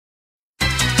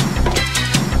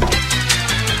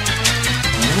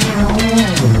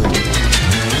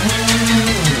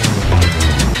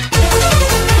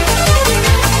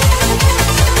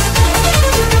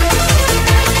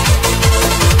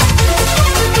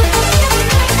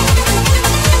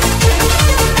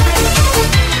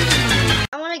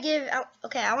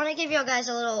I want to give you guys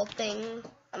a little thing.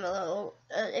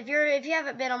 If you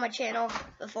haven't been on my channel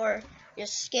before,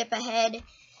 just skip ahead.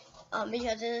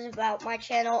 Because this is about my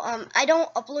channel. I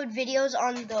don't upload videos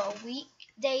on the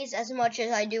weekdays as much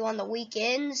as I do on the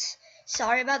weekends.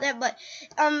 Sorry about that, but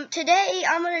today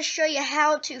I'm going to show you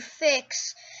how to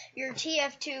fix your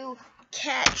TF2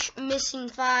 catch missing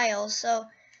files. So,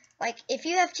 like, if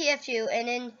you have TF2 and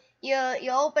then you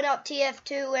open up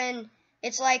TF2 and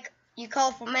it's like you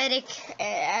call for medic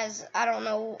as I don't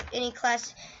know any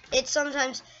class. It's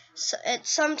sometimes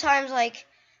like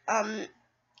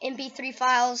MP3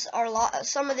 files are lost.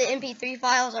 Some of the MP3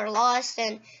 files are lost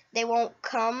and they won't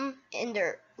come, and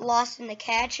they're lost in the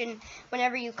cache. And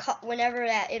whenever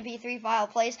that MP3 file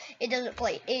plays, it doesn't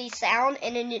play any sound.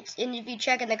 And then if you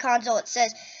check in the console, it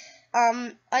says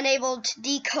unable to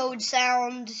decode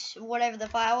sound, whatever the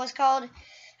file was called.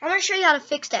 I'm going to show you how to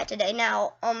fix that today.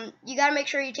 Now, you got to make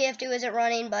sure your TF2 isn't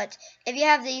running, but if you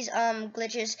have these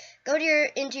glitches, go to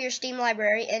into your Steam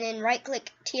library and then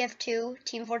right-click TF2,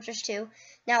 Team Fortress 2.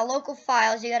 Now, local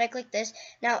files, you got to click this.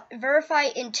 Now, verify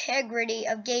integrity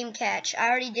of game cache. I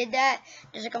already did that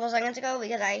just a couple seconds ago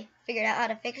because I figured out how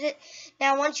to fix it.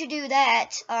 Now, once you do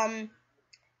that,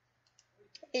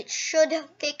 it should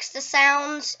fix the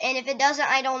sounds, and if it doesn't,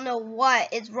 I don't know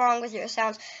what is wrong with your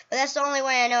sounds, but that's the only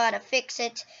way I know how to fix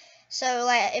it. So,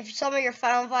 like, if some of your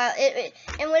file,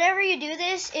 and whenever you do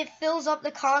this, it fills up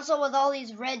the console with all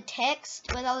these red text,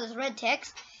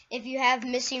 if you have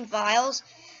missing files,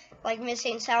 like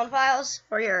missing sound files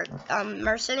for your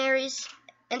mercenaries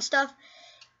and stuff,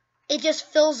 it just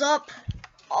fills up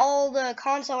all the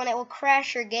console and it will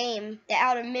crash your game, the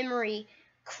out of memory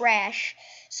crash.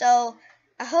 So,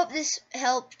 I hope this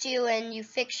helped you and you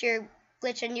fix your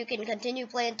glitch and you can continue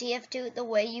playing TF2 the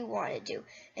way you wanted to.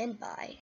 And bye.